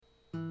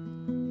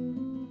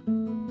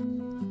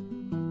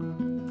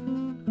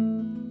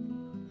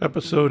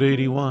Episode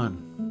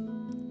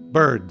 81.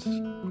 Birds.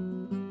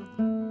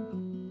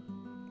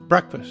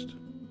 Breakfast,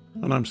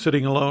 and I'm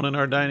sitting alone in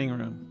our dining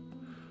room,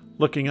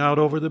 looking out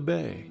over the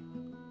bay,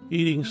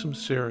 eating some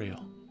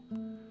cereal.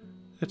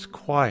 It's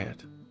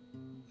quiet.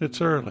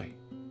 It's early.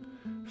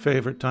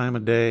 Favorite time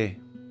of day.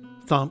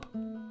 Thump.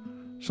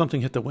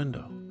 Something hit the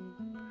window.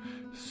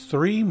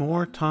 3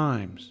 more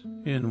times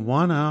in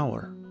 1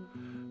 hour,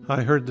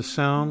 I heard the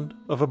sound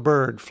of a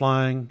bird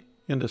flying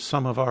into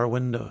some of our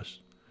windows.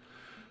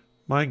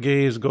 My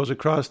gaze goes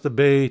across the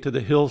bay to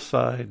the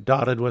hillside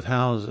dotted with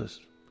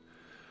houses.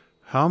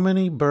 How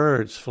many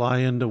birds fly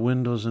into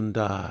windows and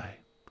die?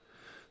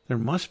 There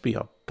must be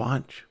a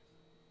bunch.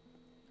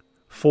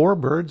 4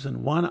 birds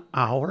in 1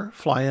 hour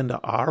fly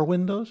into our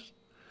windows?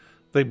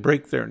 They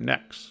break their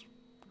necks.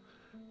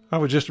 I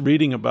was just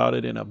reading about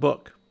it in a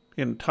book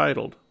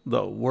entitled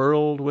The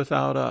World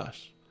Without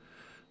Us.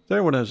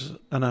 There was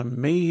an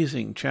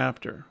amazing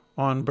chapter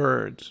on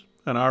birds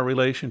and our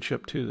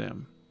relationship to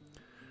them.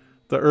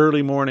 The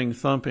early morning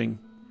thumping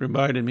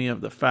reminded me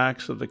of the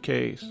facts of the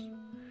case.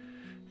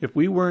 If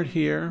we weren't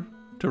here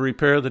to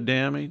repair the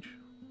damage,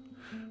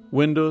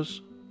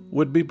 windows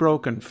would be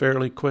broken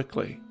fairly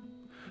quickly.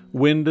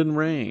 Wind and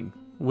rain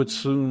would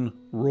soon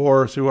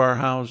roar through our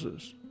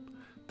houses.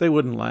 They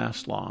wouldn't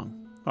last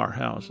long, our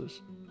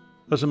houses.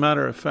 As a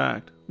matter of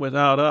fact,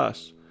 without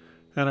us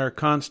and our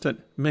constant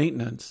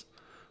maintenance,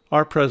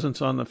 our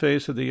presence on the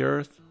face of the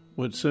earth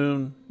would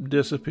soon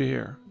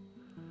disappear.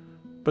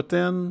 But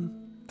then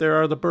there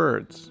are the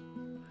birds,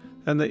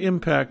 and the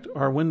impact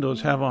our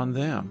windows have on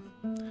them.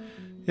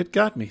 It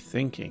got me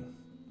thinking.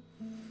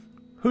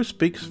 Who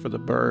speaks for the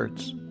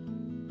birds?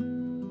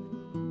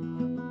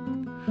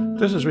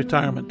 This is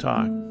Retirement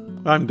Talk.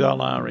 I'm Del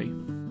Lowry.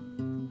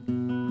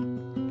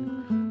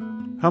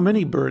 How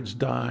many birds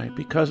die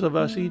because of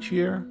us each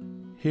year?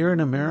 Here in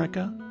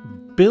America?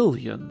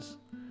 Billions.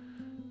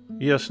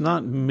 Yes,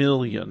 not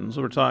millions.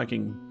 We're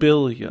talking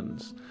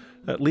billions.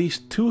 At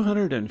least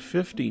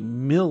 250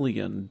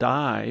 million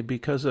die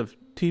because of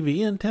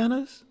TV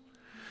antennas.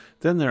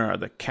 Then there are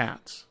the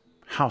cats,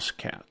 house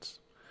cats.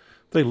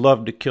 They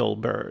love to kill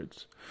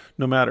birds,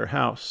 no matter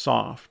how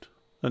soft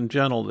and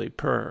gentle they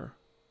purr.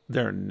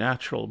 They're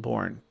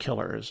natural-born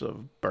killers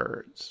of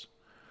birds.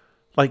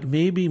 Like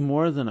maybe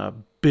more than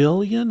 1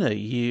 billion a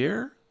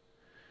year?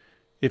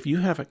 If you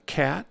have a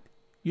cat,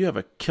 you have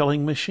a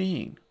killing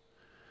machine.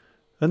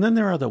 And then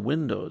there are the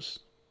windows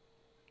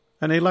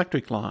and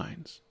electric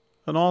lines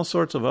and all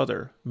sorts of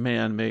other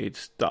man-made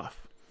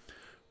stuff.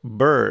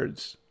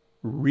 Birds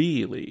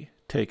really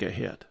take a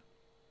hit.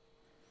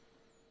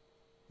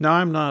 Now,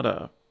 I'm not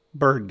a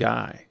bird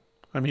guy.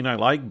 I mean, I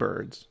like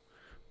birds,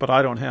 but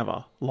I don't have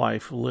a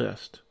life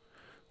list.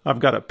 I've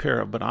got a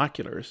pair of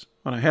binoculars,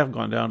 and I have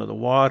gone down to the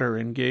water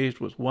and gazed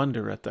with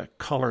wonder at the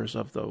colors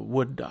of the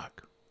wood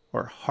duck,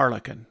 or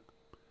harlequin.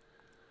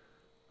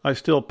 I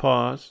still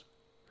pause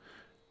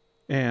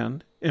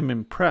and am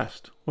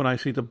impressed when I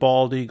see the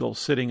bald eagle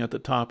sitting at the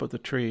top of the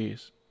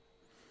trees.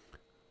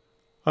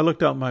 I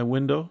looked out my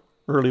window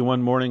early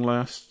one morning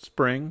last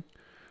spring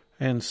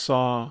and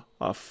saw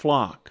a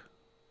flock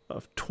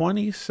of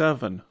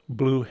 27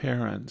 blue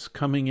herons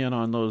coming in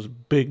on those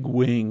big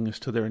wings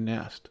to their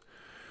nest,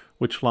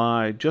 which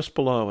lie just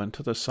below and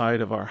to the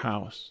side of our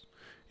house.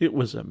 It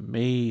was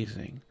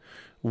amazing.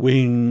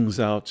 Wings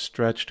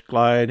outstretched,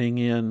 gliding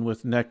in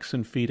with necks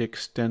and feet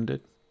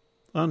extended.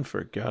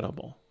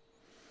 Unforgettable.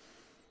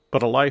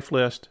 But a life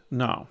list?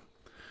 No.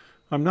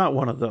 I'm not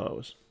one of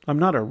those. I'm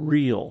not a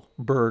real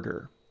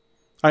birder.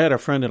 I had a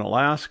friend in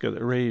Alaska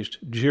that raised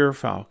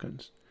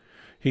gyrfalcons.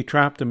 He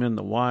trapped them in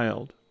the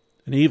wild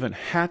and even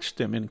hatched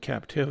them in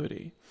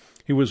captivity.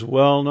 He was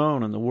well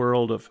known in the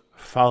world of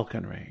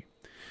falconry.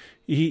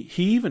 He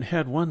even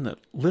had one that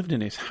lived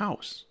in his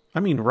house. I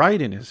mean, right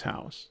in his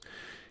house.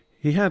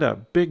 He had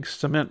a big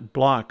cement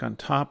block on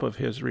top of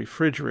his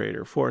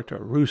refrigerator for it to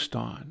roost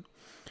on.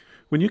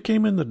 When you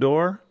came in the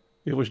door,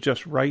 it was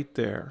just right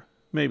there,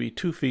 maybe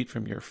 2 feet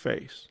from your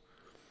face.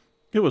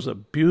 It was a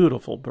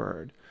beautiful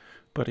bird,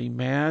 but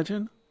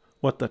imagine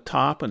what the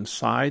top and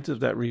sides of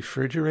that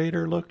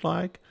refrigerator looked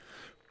like.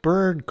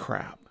 Bird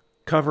crap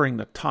covering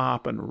the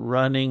top and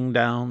running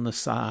down the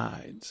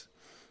sides.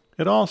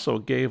 It also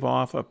gave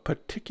off a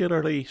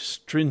particularly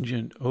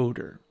stringent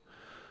odor.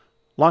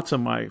 Lots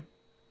of my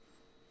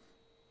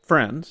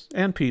friends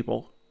and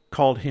people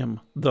called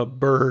him the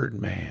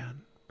Bird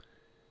Man.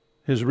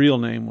 His real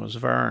name was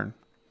Vern.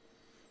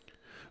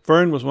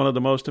 Vern was one of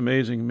the most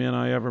amazing men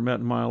I ever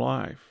met in my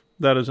life.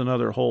 That is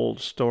another whole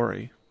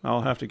story.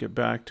 I'll have to get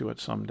back to it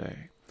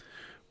someday.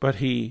 But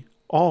he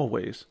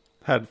always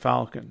had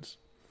falcons,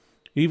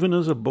 even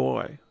as a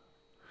boy,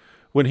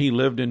 when he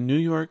lived in New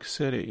York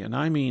City, and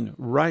I mean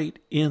right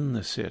in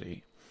the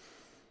city.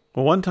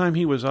 Well, one time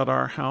he was at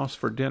our house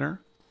for dinner,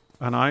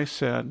 and I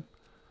said,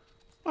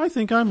 I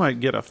think I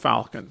might get a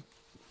falcon.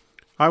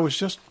 I was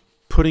just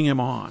putting him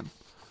on.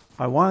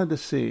 I wanted to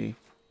see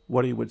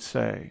what he would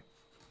say.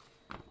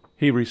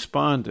 He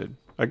responded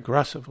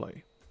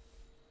aggressively.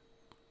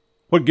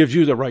 What gives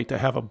you the right to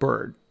have a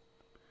bird?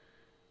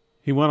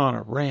 He went on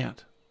a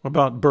rant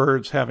about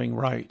birds having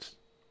rights,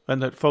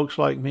 and that folks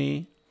like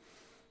me,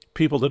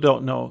 people that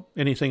don't know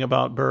anything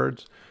about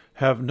birds,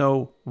 have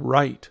no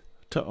right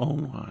to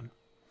own one.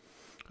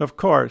 Of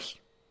course,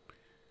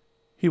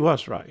 he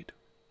was right.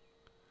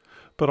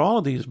 But all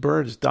of these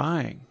birds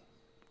dying,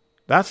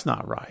 that's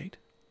not right.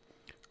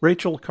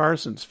 Rachel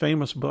Carson's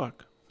famous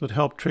book that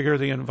helped trigger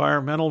the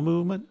environmental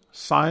movement,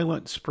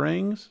 Silent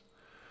Springs,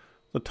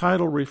 the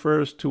title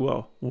refers to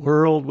a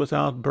world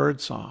without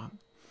birdsong.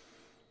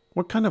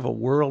 What kind of a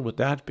world would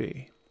that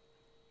be?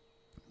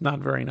 Not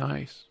very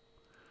nice.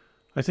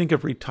 I think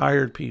of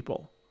retired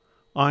people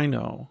I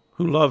know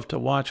who love to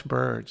watch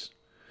birds.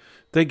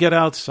 They get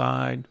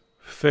outside,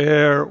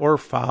 fair or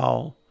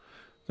foul.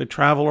 They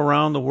travel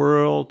around the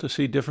world to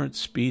see different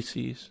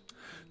species.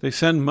 They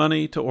send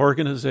money to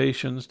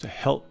organizations to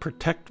help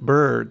protect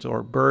birds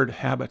or bird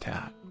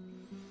habitat.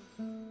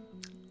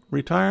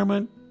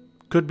 Retirement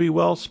could be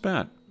well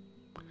spent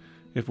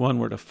if one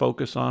were to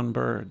focus on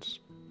birds.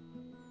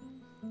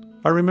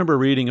 I remember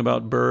reading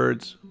about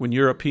birds when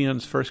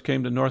Europeans first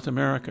came to North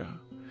America.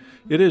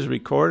 It is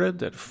recorded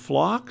that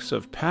flocks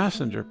of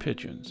passenger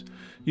pigeons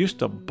used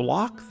to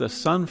block the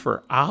sun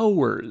for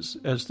hours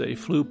as they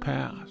flew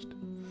past.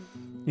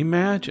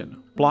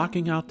 Imagine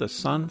blocking out the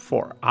sun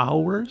for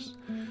hours?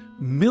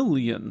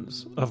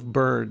 Millions of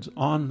birds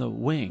on the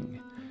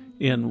wing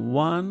in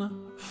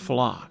one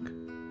flock.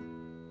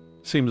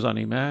 Seems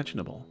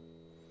unimaginable.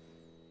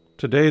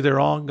 Today they're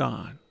all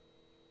gone.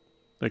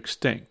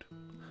 Extinct.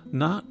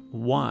 Not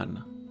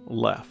one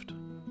left.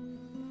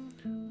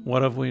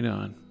 What have we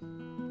done?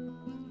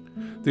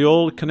 The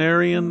old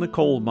canary in the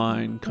coal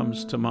mine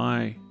comes to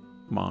my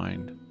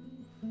mind.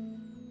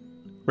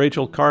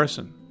 Rachel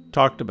Carson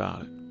talked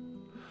about it.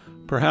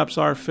 Perhaps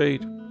our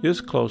fate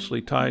is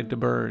closely tied to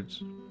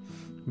birds.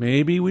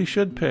 Maybe we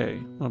should pay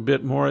a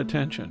bit more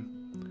attention.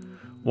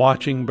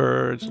 Watching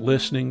birds,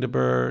 listening to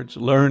birds,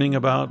 learning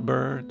about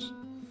birds.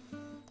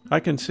 I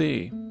can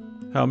see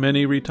how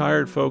many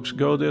retired folks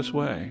go this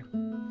way.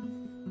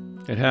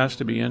 It has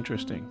to be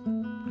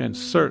interesting and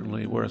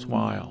certainly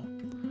worthwhile.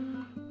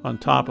 On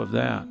top of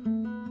that,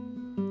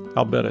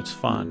 I'll bet it's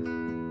fun.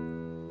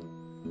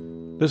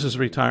 This is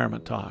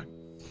Retirement Talk.